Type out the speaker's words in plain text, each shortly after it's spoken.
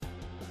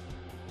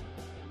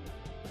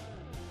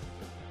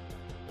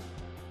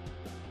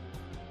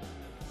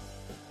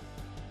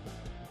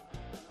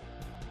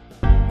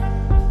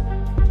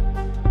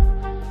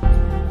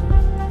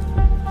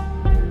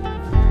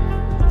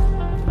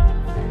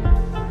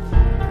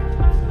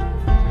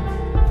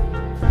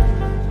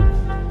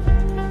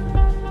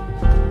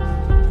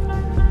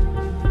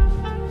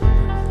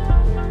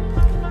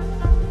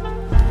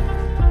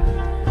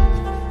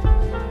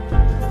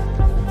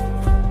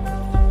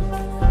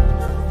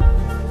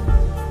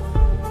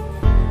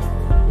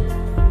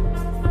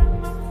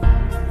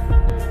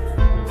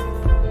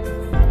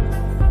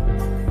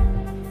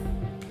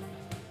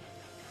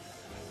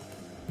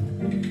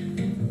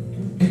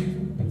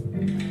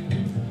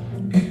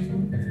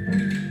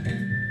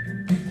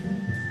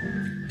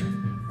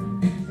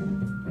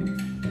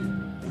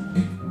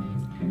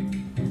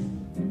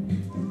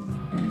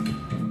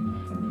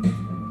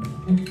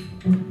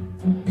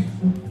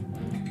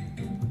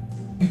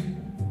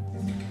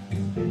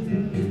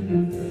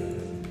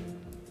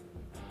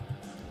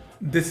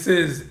This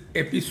is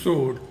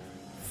episode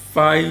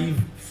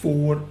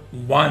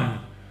 541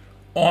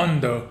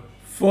 on the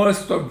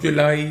 1st of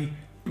July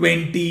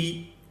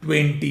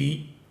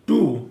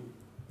 2022.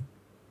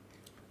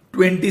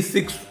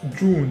 26th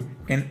June.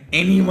 Can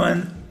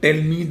anyone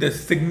tell me the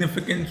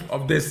significance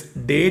of this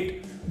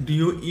date? Do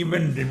you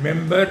even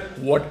remember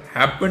what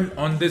happened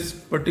on this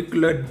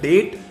particular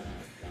date?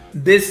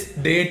 This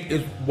date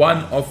is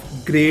one of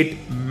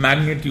great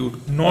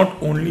magnitude,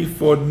 not only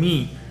for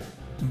me,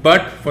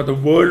 but for the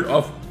world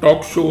of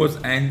talk shows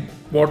and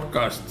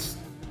podcasts.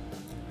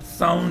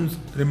 Sounds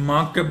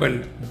remarkable,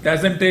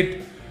 doesn't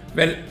it?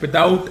 Well,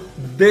 without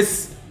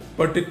this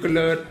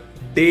particular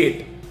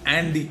date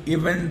and the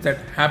events that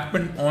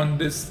happen on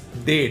this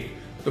date,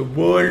 the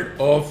world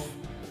of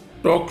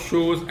talk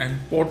shows and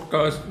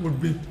podcasts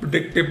would be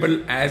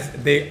predictable as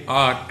they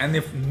are. And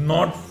if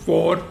not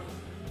for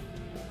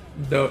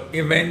the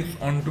events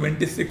on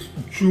 26th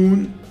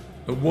June,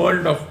 the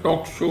world of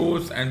talk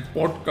shows and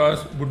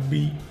podcasts would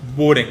be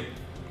boring.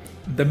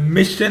 The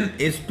mission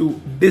is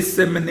to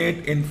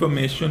disseminate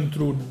information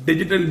through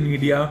digital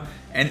media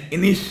and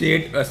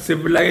initiate a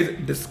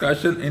civilized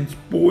discussion in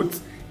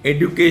sports,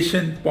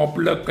 education,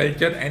 popular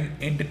culture, and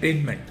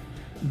entertainment.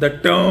 The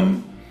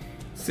term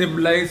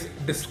civilized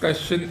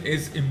discussion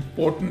is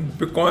important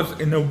because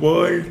in a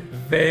world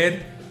where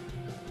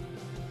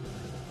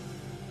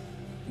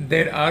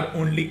there are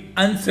only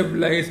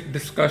uncivilized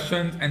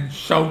discussions and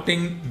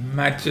shouting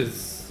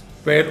matches,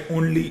 where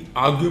only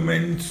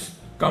arguments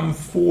come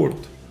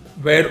forth,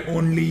 where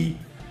only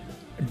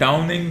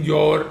downing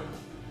your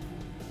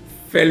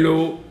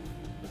fellow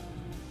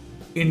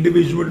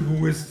individual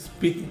who is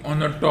speaking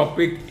on a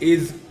topic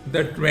is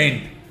the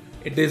trend.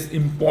 It is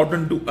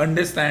important to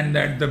understand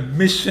that the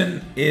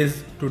mission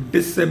is to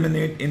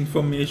disseminate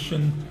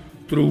information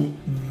through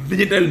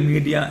digital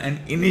media and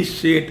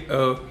initiate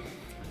a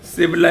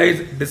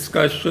civilized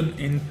discussion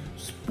in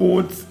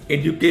sports,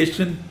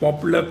 education,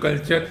 popular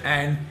culture,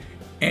 and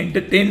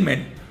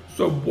entertainment.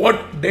 So,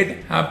 what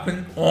did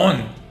happen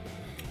on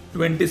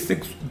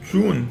 26th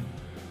June?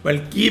 Well,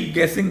 keep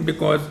guessing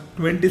because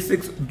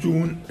 26th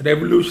June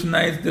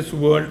revolutionized this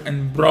world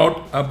and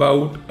brought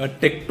about a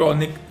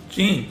tectonic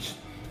change.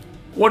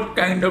 What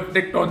kind of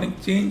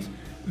tectonic change?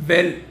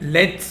 Well,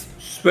 let's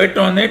sweat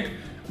on it.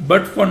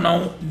 But for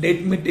now,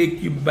 let me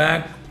take you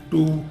back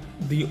to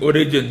the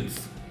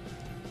origins.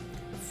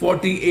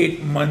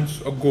 48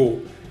 months ago,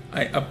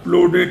 I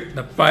uploaded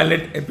the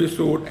pilot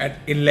episode at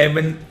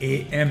 11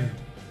 a.m.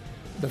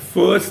 The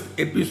first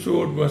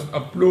episode was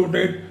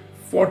uploaded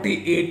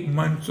 48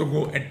 months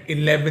ago at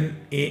 11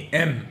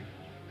 a.m.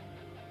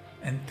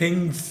 And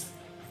things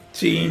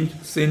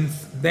changed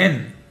since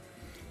then.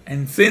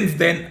 And since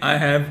then, I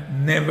have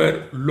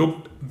never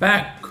looked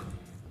back.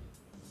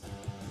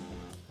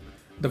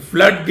 The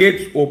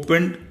floodgates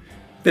opened.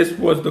 This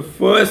was the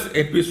first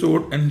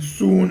episode, and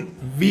soon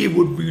we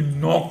would be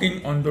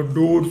knocking on the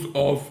doors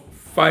of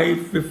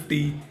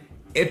 550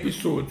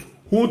 episodes.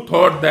 Who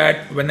thought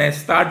that when I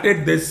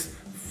started this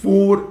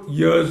 4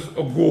 years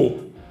ago?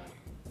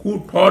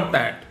 Who thought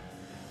that?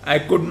 I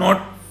could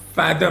not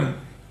fathom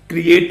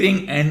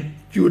creating and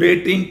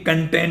curating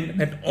content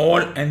that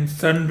all and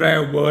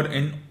sundry were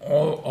in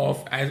awe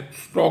of as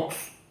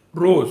stocks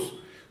rose.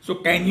 So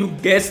can you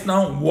guess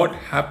now what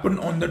happened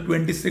on the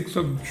 26th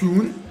of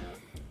June?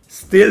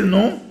 Still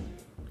no?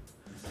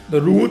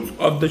 The roots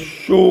of the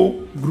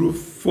show grew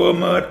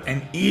firmer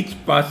and each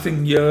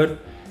passing year,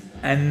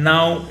 and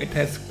now it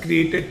has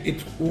created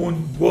its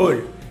own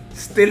world.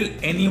 Still,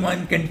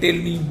 anyone can tell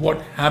me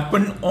what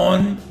happened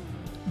on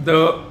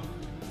the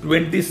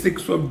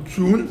 26th of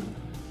June?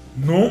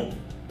 No?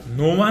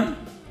 No one?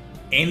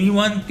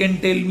 Anyone can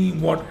tell me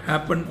what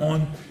happened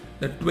on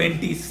the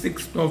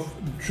 26th of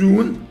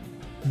June?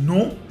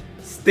 No?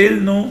 Still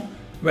no?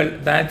 Well,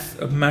 that's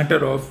a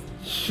matter of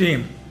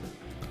shame.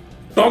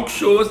 Talk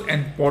shows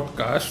and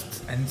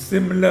podcasts and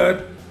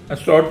similar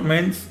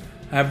assortments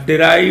have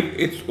derived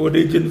its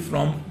origin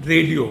from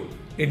radio,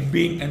 it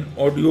being an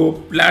audio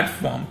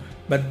platform.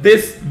 But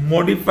this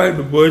modified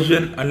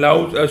version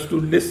allows us to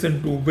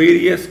listen to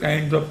various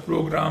kinds of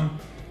programs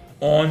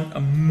on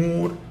a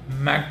more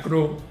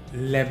macro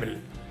level.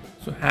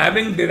 So,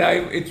 having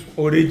derived its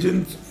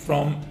origins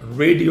from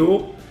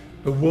radio,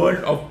 the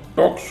world of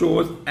talk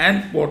shows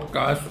and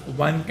podcasts,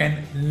 one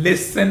can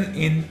listen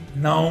in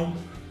now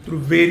through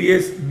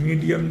various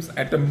mediums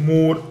at a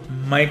more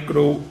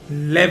micro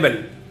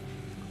level.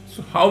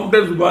 So, how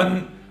does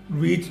one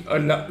reach a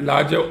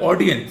larger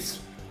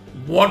audience?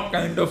 What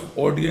kind of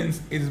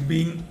audience is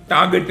being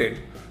targeted?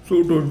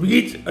 So, to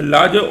reach a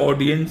larger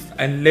audience,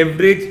 I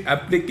leverage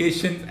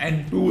applications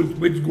and tools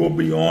which go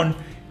beyond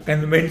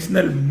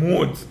conventional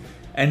modes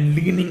and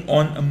leaning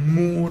on a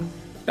more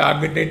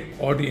targeted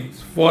audience.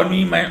 For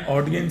me, my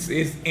audience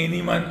is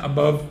anyone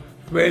above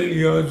 12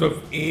 years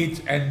of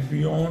age and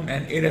beyond,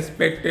 and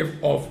irrespective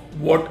of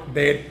what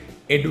their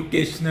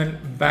educational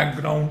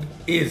background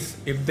is.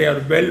 If they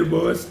are well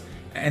versed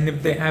and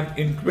if they have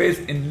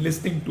interest in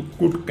listening to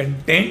good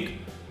content,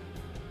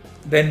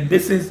 then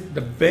this is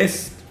the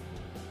best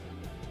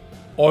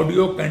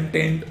audio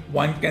content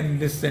one can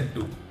listen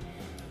to.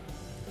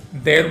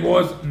 There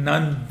was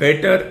none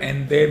better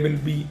and there will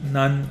be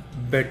none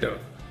better.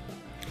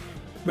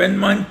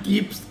 When one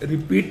keeps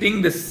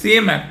repeating the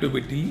same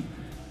activity,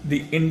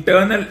 the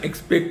internal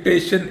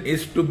expectation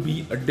is to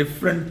be a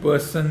different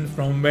person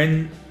from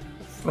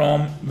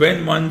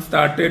when one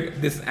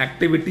started this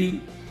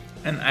activity,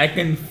 and I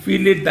can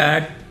feel it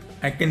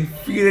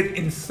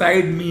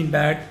inside me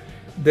that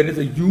there is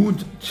a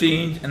huge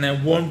change and I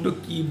want to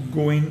keep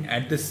going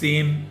at the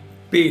same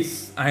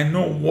pace. I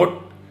know what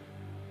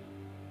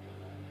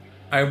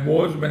I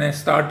was when I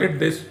started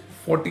this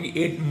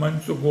 48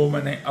 months ago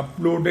when I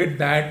uploaded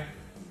that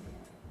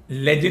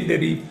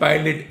legendary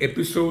pilot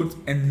episodes,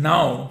 and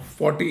now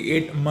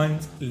 48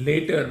 months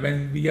later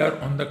when we are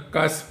on the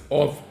cusp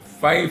of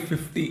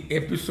 550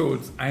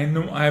 episodes, I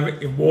know I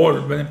have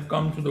evolved when it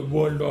comes to the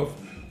world of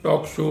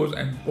talk shows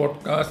and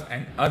podcasts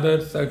and other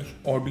such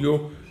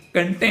audio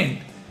content.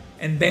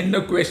 And then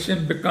the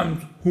question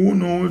becomes, who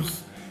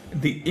knows,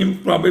 the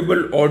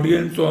improbable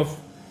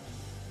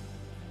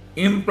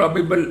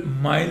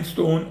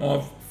milestone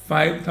of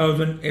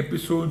 5,000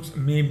 episodes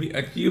may be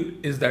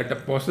achieved. Is that a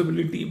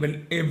possibility? Well,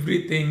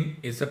 everything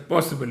is a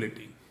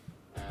possibility.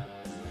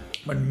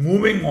 But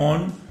moving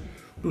on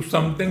to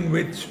something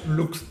which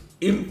looks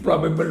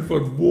improbable for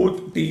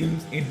both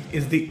teams, it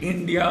is the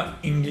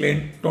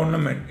India-England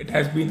tournament. It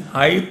has been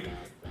hyped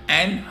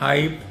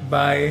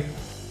by,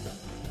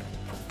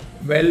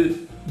 well,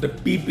 the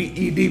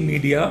PPED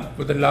media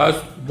for the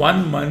last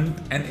 1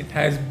 month, and it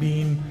has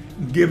been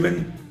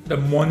given the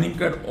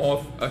moniker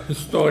of a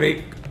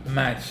historic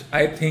match.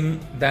 I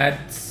think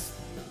that's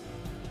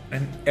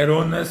an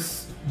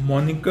erroneous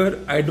moniker.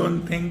 I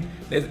don't think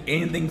there's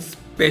anything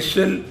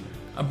special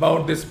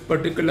about this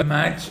particular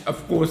match.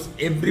 Of course,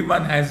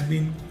 everyone has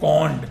been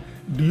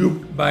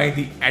duped by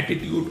the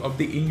attitude of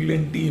the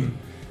England team,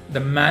 the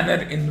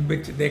manner in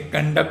which they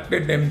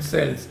conducted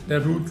themselves,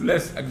 the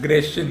ruthless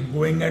aggression,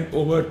 going at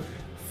over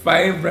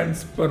 5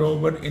 runs per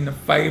over in a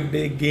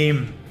 5-day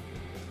game.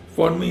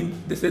 For me,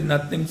 this is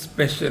nothing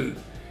special.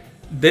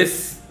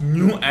 This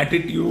new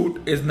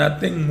attitude is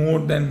nothing more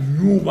than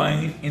new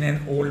wine in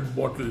an old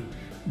bottle.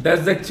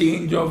 Does the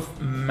change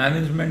of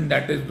management,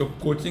 that is the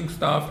coaching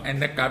staff and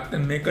the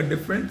captain, make a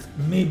difference?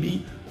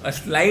 Maybe a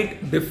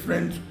slight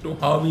difference to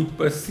how we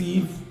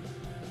perceive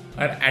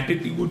our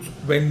attitudes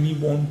when we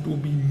want to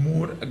be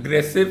more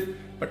aggressive,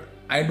 but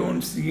I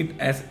don't see it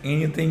as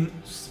anything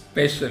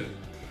special.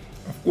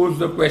 Of course,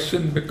 the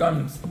question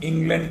becomes,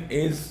 England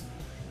is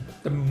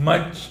the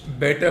much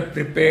better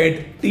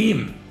prepared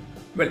team.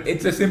 Well,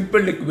 it's a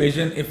simple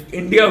equation. If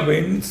India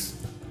wins,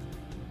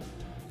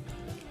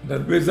 the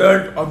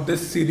result of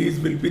this series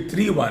will be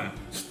 3-1.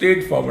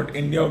 Straightforward.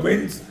 India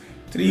wins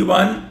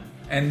 3-1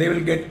 and they will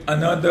get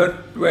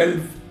another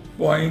 12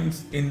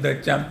 points in the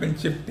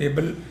championship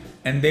table,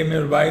 and they may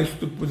rise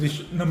to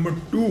position number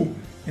 2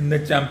 in the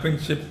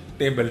championship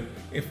table.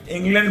 If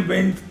England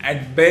wins,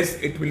 at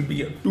best it will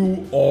be a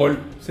 2-all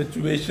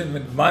situation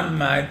with one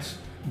match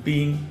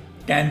being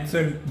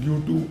cancelled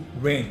due to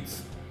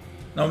rains.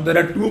 Now there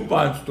are 2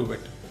 parts to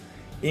it.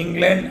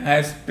 England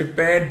has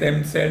prepared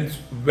themselves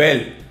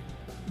well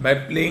by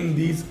playing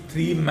these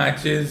 3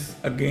 matches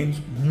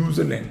against New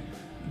Zealand.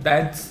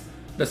 That's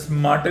the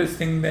smartest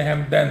thing they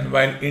have done,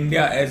 while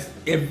India, as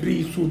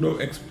every pseudo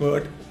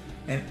expert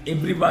and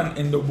everyone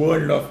in the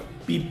world of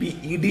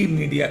PPED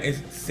media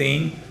is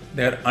saying,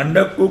 they are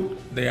undercooked,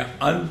 they are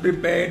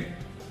unprepared,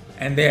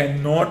 and they have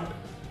not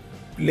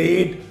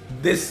played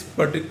this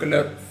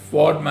particular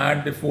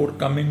format before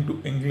coming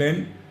to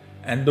England.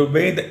 And the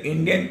way the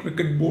Indian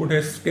Cricket Board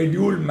has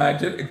scheduled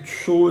matches, it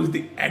shows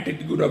the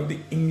attitude of the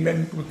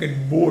England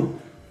Cricket Board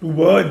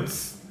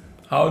towards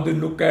how they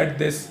look at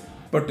this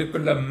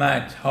particular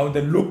match, how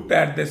they looked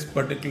at this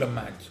particular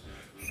match.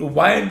 So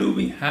why do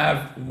we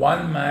have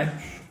one match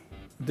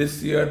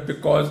this year?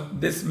 Because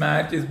this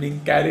match is being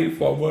carried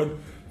forward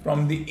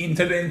from the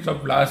incidents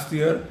of last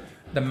year.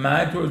 The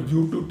match was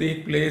due to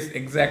take place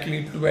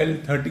exactly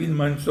 12-13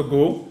 months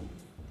ago,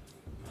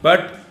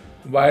 but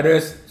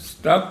virus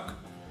struck,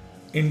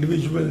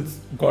 individuals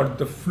got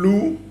the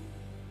flu,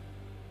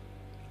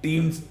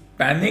 teams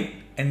panicked,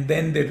 and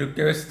then they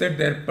requested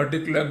their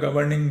particular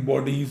governing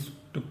bodies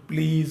to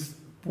please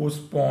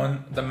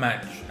postpone the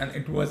match, and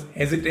it was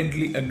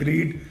hesitantly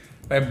agreed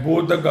by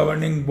both the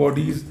governing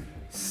bodies,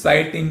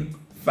 citing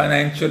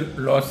financial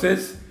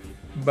losses.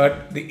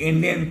 But the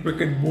Indian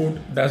Cricket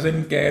Board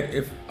doesn't care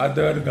if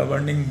other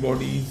governing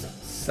bodies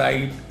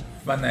cite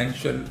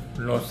financial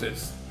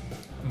losses.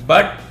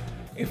 But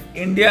if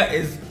India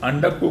is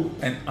undercooked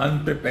and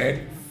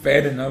unprepared,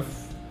 fair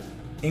enough.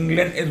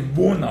 England is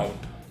worn out.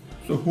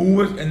 So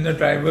who is in the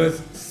driver's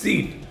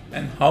seat,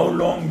 and how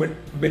long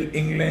will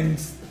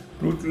England's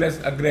ruthless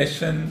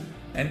aggression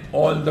and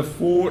all the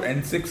 4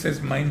 and 6's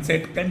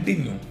mindset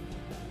continue?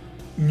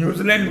 New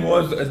Zealand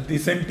was a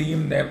decent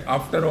team. They have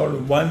after all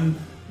won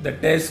the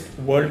Test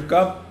World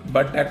Cup,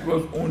 but that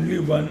was only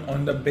won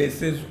on the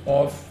basis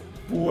of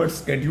poor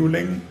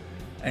scheduling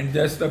and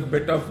just a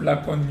bit of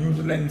luck on New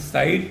Zealand's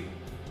side.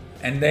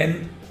 And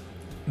then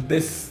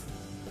this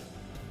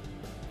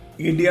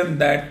idiom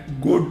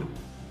that good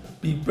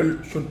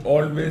people should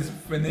always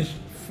finish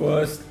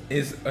first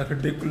is a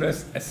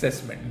ridiculous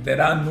assessment.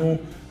 There are no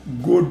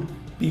good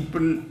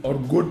people or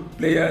good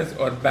players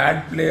or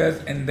bad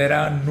players, and there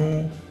are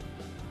no,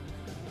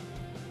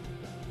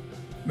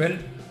 well,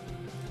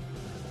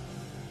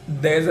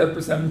 there's a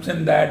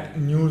presumption that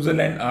New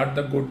Zealand are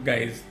the good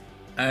guys.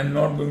 I'm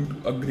not going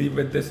to agree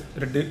with this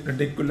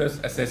ridiculous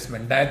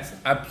assessment. That's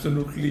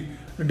absolutely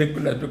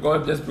ridiculous,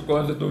 because just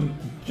because they don't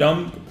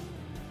jump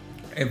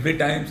every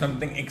time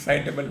something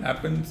excitable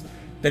happens,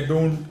 they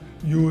don't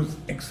use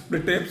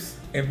expletives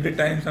every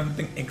time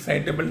something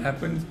excitable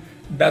happens,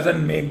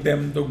 doesn't make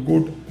them the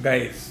good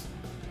guys.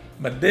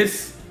 But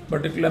this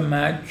particular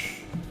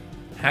match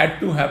had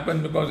to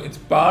happen because it's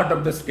part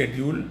of the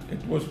schedule.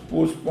 It was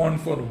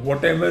postponed for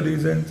whatever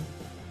reasons,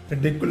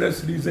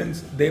 ridiculous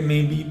reasons they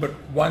may be, but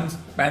once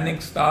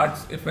panic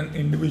starts, if an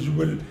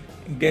individual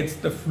gets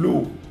the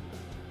flu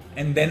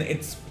and then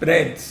it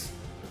spreads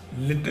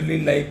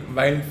literally like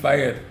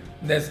wildfire,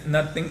 there's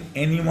nothing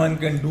anyone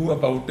can do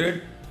about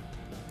it.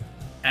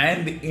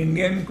 And the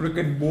Indian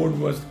Cricket Board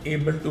was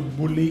able to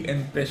bully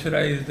and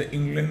pressurize the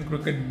England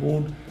Cricket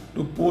Board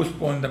to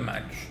postpone the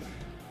match.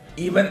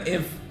 Even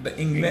if the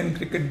England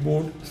Cricket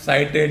Board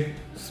cited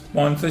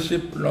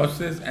sponsorship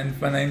losses and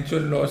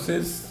financial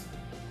losses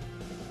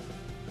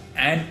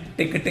and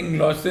ticketing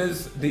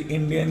losses, the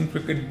Indian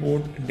Cricket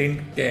Board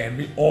didn't care.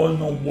 We all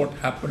know what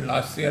happened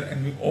last year,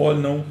 and we all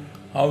know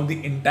how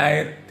the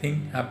entire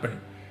thing happened.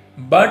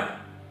 But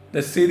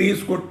the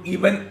series could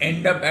even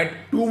end up at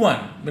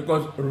 2-1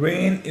 because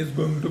rain is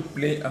going to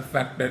play a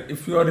factor.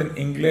 If you are in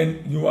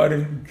England, you are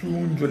in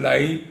June,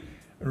 July,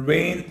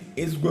 rain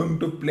is going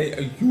to play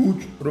a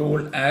huge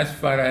role as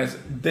far as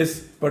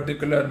this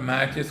particular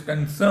match is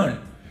concerned.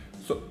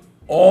 So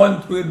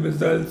all three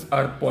results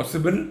are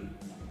possible.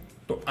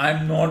 So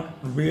I'm not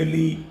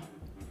really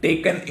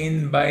taken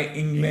in by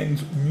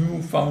England's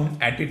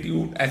newfound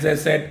attitude. As I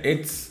said,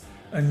 it's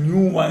a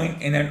new wine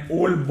in an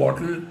old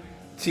bottle.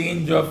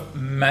 Change of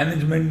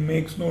management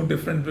makes no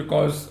difference,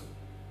 because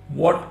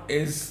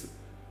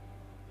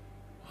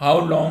how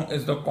long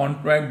is the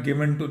contract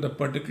given to the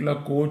particular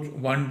coach,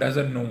 one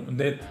doesn't know.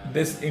 That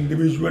this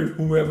individual,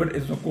 whoever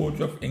is the coach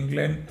of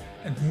England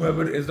and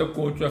whoever is the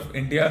coach of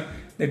India,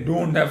 they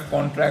don't have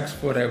contracts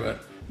forever.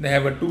 They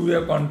have a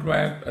 2-year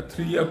contract, a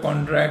 3-year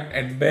contract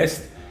at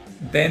best.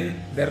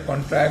 Then their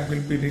contract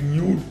will be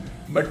renewed.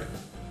 But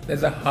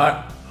there's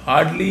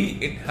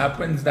hardly it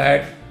happens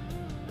that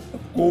a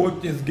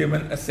coach is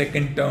given a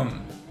second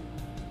term.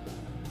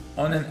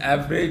 On an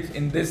average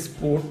in this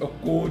sport, a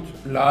coach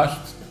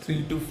lasts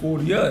 3 to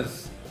 4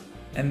 years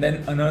and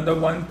then another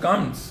one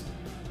comes.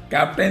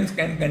 Captains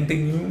can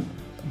continue,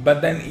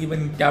 but then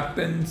even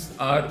captains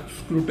are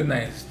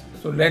scrutinized.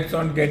 So let's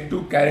not get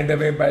too carried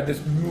away by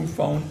this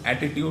newfound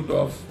attitude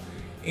of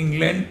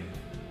England,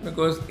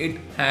 because it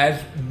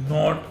has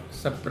not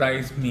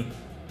surprised me.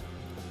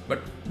 But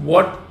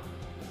what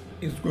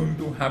is going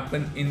to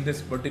happen in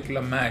this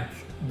particular match?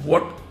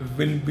 What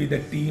will be the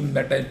team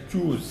that I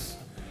choose?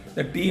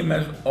 The team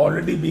has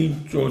already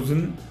been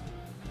chosen,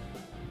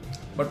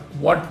 but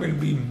what will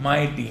be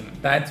my team?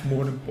 That's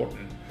more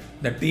important.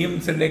 The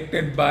team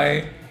selected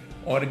by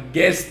or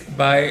guessed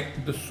by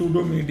the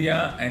pseudo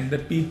media and the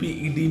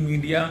PPED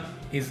media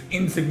is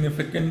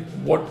insignificant.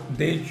 What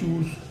they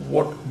choose,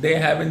 what they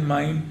have in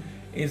mind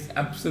is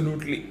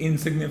absolutely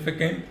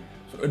insignificant.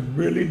 So it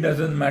really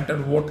doesn't matter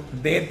what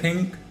they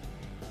think,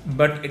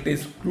 but it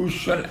is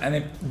crucial and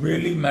it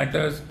really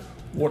matters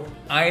what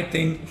I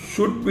think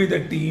should be the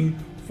team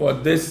for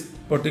this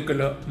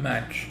particular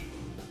match.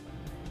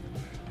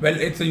 Well,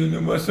 it's a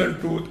universal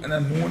truth and a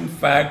known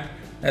fact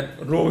that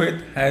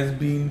Rohit has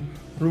been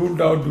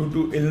ruled out due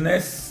to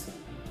illness.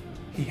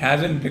 He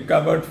hasn't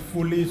recovered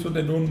fully, so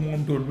they don't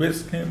want to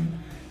risk him.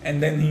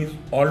 And then he's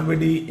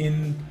already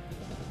in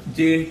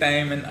jail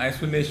time and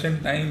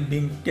isolation time,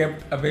 being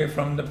kept away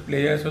from the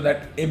players so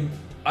that if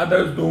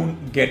others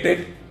don't get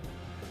it.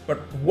 But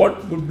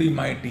what would be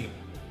my team?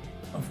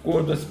 Of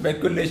course, the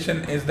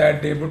speculation is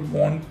that they would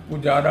want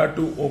Pujara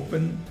to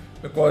open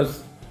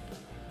because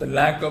the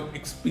lack of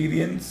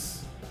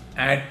experience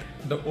at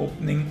the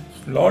opening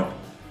slot.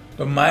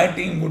 So my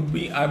team would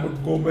be, I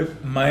would go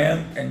with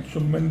Mayank and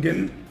Shubman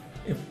Gill.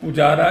 If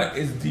Pujara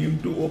is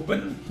deemed to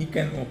open, he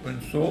can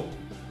open. So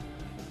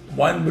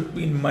one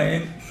between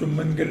Mayank,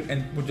 Shubman Gill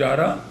and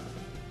Pujara.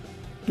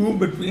 Two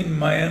between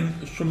Mayank,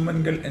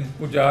 Shubman Gill and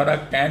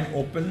Pujara can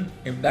open.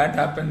 If that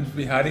happens,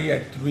 Vihari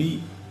at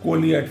 3,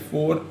 Kohli at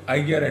 4,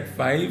 Iyer at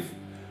 5.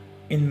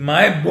 In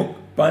my book,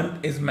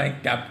 Pant is my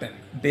captain.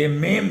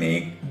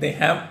 They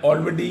have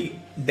already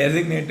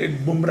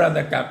designated Bumrah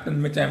the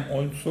captain, which I'm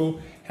also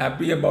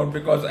happy about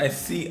because I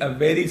see a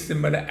very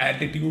similar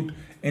attitude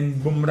in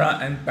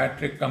Bumrah and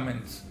Patrick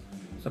Cummins.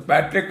 So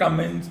Patrick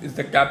Cummins is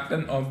the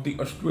captain of the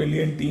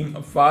Australian team,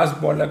 a fast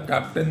bowler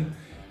captain,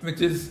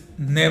 which is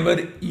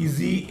never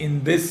easy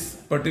in this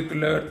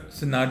particular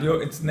scenario.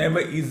 It's never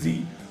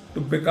easy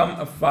to become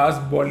a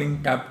fast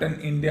bowling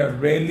captain. India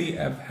rarely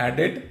have had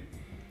it.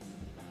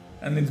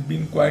 and it's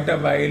been quite a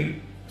while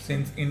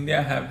since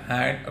India have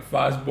had a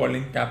fast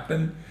bowling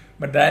captain,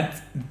 but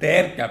that's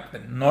their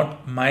captain,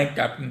 not my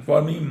captain.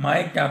 For me,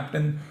 my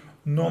captain,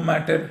 no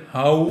matter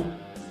how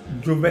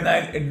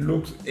juvenile it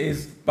looks,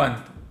 is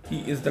Pant. He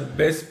is the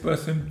best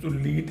person to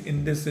lead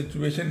in this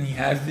situation. He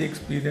has the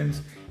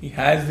experience, he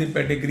has the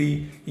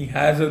pedigree, he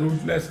has a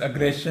ruthless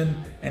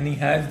aggression, and he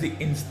has the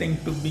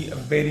instinct to be a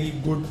very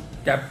good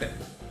captain.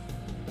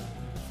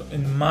 So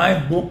in my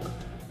book,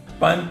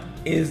 Pant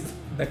is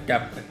the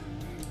captain.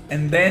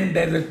 And then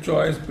there's a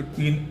choice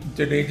between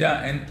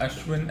Jadeja and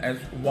Ashwin as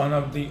one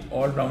of the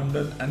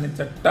all-rounders, and it's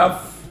a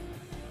tough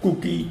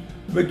cookie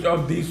which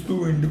of these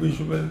two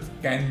individuals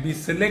can be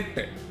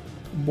selected.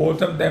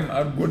 Both of them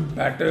are good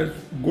batters,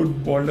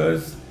 good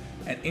bowlers,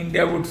 and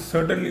India would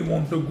certainly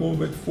want to go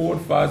with 4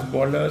 fast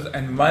bowlers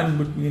and one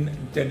between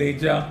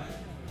Jadeja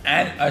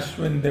and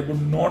Ashwin. They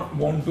would not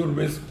want to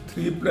risk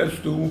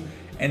 3+2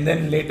 and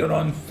then later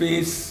on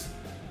face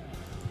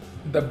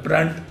the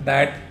brunt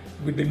that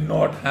we did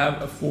not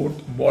have a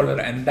 4th bowler,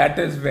 and that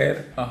is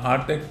where a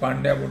Hardik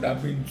Pandya would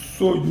have been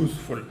so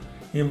useful.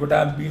 He would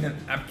have been an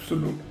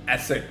absolute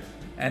asset,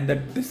 and the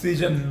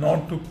decision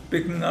not to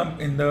picking up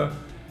in the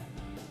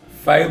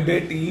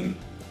 5-day team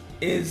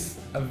is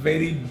a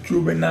very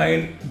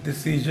juvenile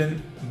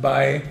decision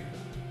by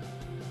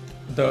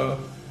the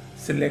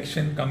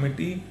selection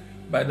committee,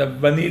 by the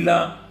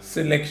vanilla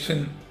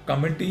selection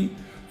committee.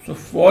 So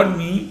for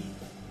me,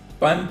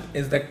 Pant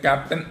is the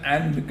captain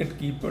and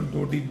wicketkeeper,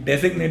 though the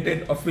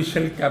designated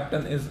official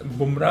captain is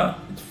Bumrah.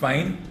 It's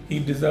fine, he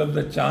deserves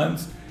a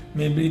chance.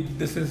 Maybe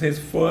this is his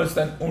first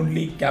and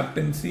only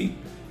captaincy,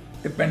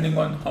 depending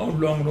on how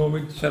long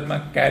Rohit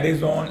Sharma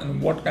carries on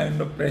and what kind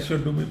of pressure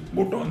do we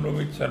put on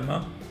Rohit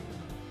Sharma.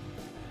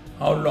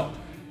 How long?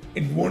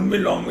 It won't be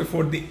long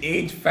before the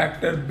age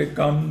factor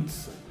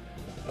becomes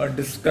a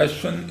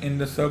discussion in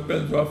the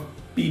circles of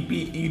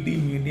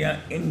PPED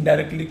media,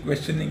 indirectly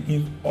questioning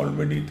he's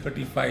already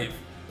 35.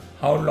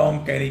 How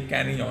long can he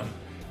carry on?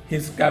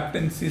 His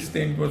captaincy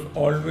stint was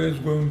always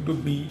going to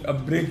be a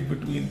bridge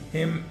between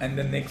him and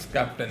the next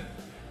captain.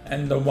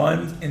 And the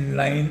ones in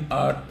line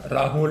are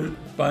Rahul,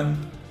 Pant,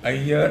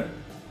 Iyer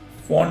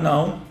for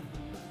now,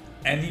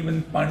 and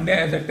even Pandya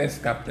as a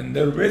test captain.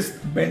 They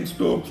risked Ben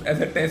Stokes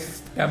as a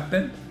test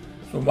captain,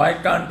 so why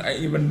can't I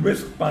even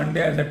risk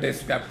Pandya as a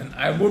test captain?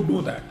 I would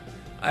do that.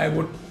 I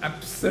would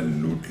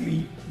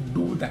absolutely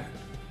do that.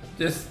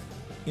 Just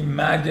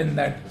imagine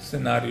that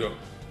scenario.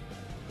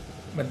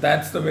 But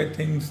that's the way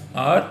things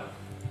are.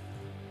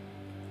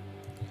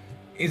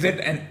 Is it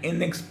an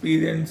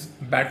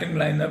inexperienced batting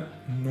lineup?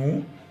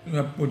 No. You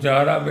have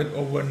Pujara with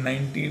over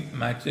 90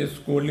 matches,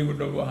 Kohli with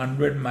over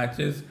 100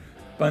 matches,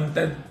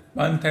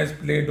 Pant has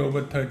played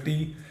over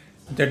 30,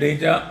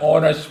 Jadeja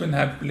or Ashwin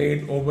have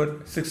played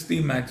over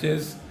 60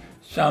 matches,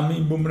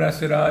 Shami, Bumrah,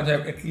 Siraj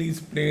have at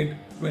least played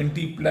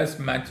 20 plus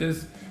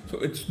matches. So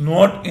it's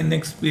not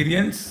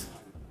inexperience,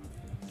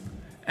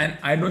 and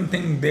I don't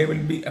think they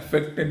will be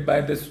affected by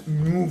this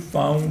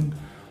newfound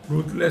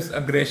ruthless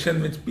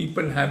aggression which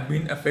people have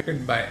been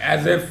affected by,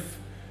 as if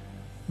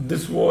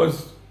this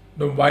was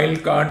the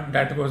wild card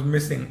that was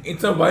missing.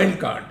 It's a wild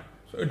card,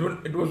 so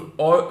it was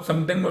all,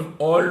 something was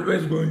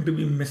always going to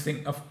be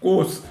missing. Of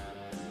course,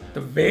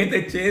 the way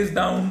they chased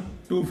down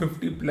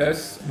 250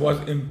 plus was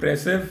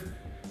impressive,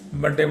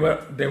 but they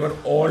were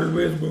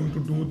always going to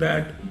do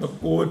that. The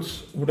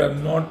coach would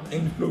have not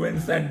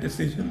influenced that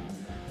decision,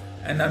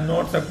 and I'm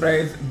not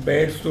surprised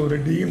Bairstow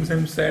redeems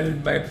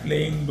himself by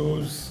playing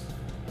those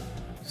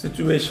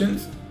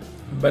situations.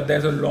 But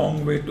there's a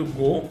long way to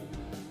go,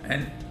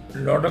 and a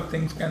lot of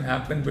things can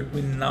happen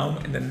between now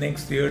and the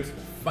next year's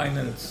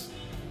finals.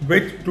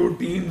 Which two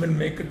teams will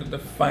make it to the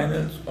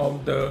finals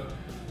of the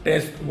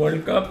Test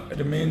World Cup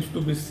remains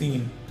to be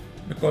seen,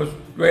 because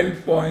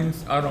 12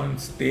 points are on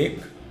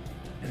stake,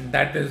 and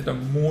that is the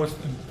most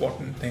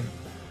important thing.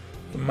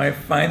 So my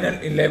final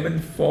 11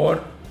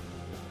 for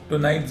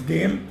tonight's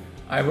game,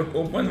 I would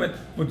open with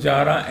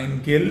Pujara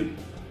and Gill,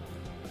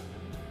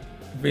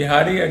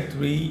 Vihari at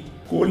 3,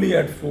 Kohli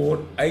at 4,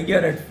 Iyer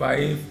at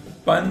 5,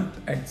 Pant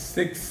at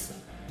 6,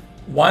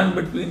 one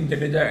between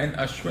Jadeja and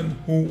Ashwin,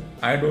 who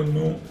I don't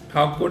know,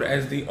 Thakur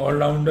as the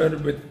all-rounder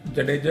with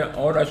Jadeja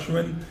or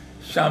Ashwin,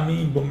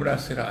 Shami, Bumrah,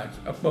 Siraj,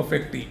 a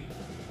perfect team.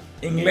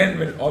 England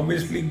will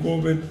obviously go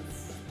with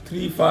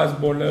 3 fast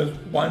bowlers,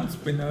 1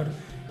 spinner,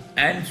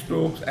 and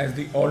Stokes as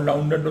the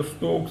all-rounder. Though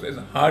Stokes is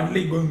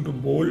hardly going to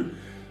bowl,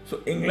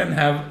 so England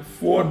have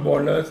 4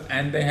 bowlers,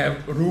 and they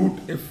have Root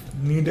if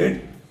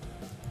needed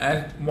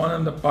as one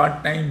of the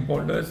part-time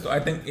bowlers. So I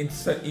think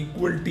it's an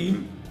equal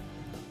team.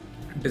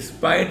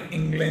 Despite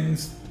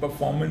England's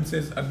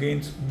performances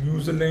against New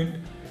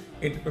Zealand,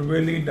 it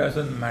really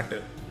doesn't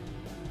matter.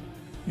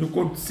 You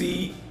could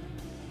see,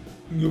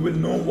 you will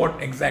know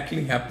what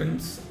exactly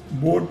happens.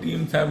 Both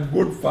teams have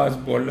good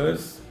fast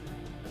bowlers.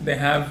 They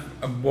have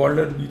a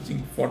bowler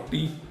reaching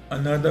 40,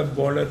 another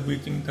bowler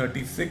reaching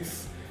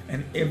 36,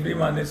 and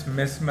everyone is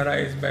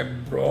mesmerized by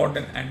Broad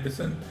and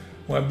Anderson,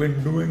 who have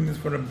been doing this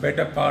for a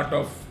better part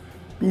of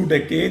 2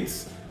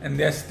 decades. and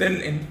they are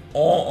still in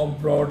awe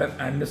of Broad and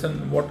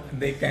Anderson, what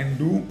they can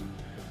do.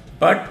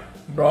 But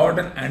Broad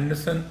and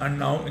Anderson are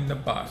now in the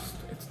past.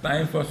 It's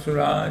time for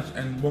Suraj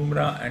and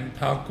Bumrah and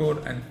Thakur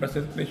and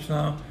Prasidh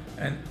Krishna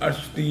and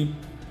Arshdeep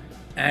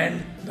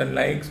and the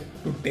likes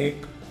to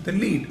take the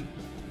lead.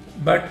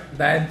 But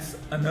that's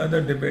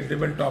another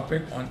debatable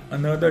topic on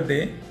another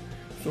day.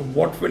 So,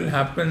 what will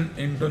happen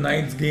in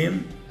tonight's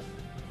game?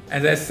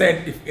 As I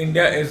said, if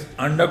India is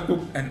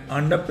undercooked and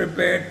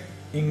underprepared,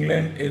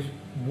 England is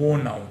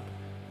worn out.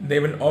 They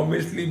will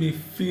obviously be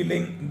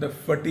feeling the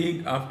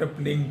fatigue after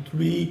playing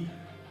three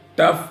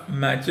tough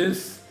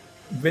matches.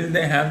 Will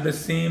they have the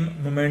same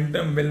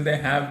momentum? Will they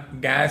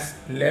have gas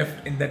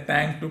left in the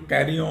tank to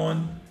carry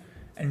on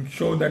and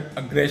show that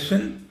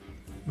aggression?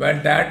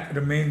 Well, that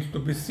remains to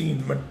be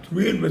seen. But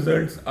three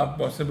results are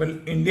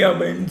possible. India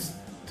wins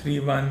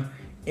 3-1.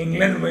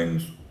 England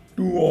wins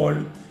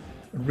 2-all.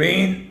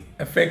 Rain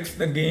affects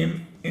the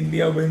game.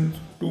 India wins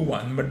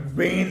 2-1. But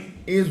rain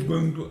is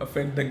going to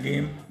affect the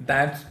game.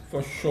 That's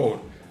for sure.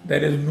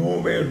 There is no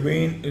way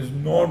rain is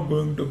not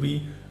going to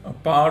be a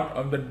part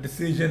of the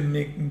decision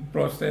making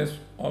process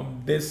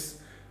of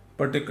this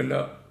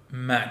particular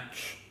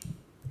match.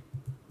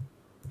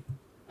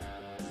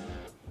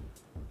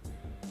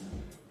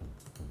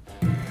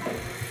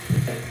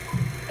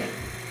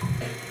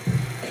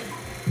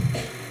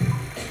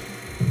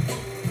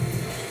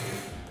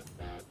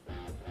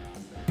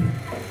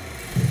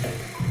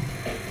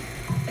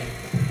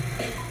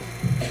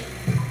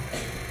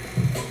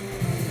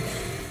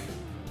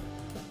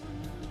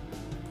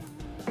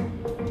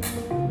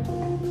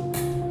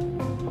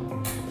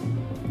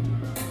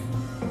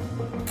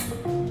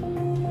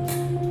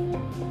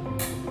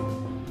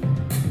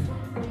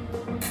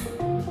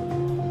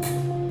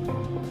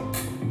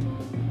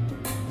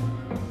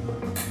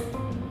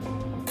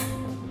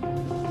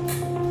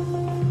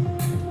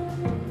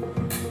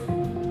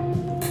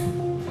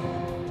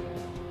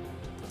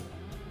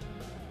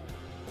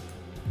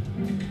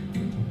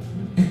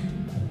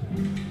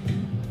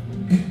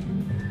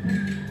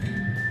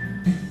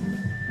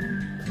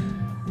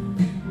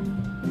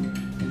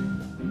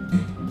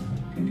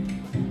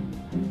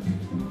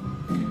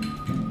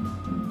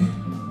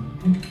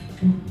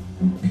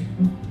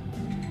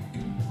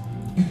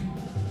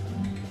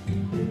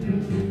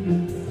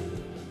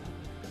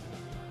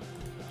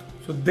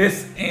 So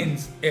this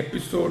ends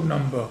episode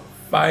number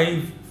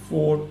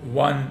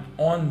 541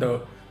 on the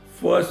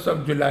 1st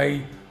of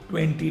July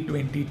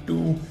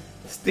 2022.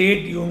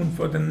 Stay tuned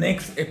for the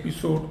next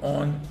episode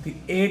on the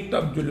 8th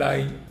of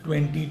July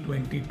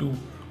 2022.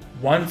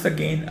 Once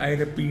again, I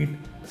repeat,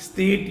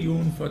 stay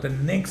tuned for the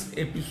next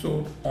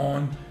episode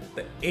on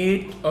the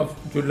 8th of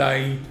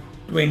July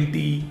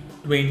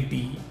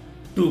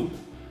 2022.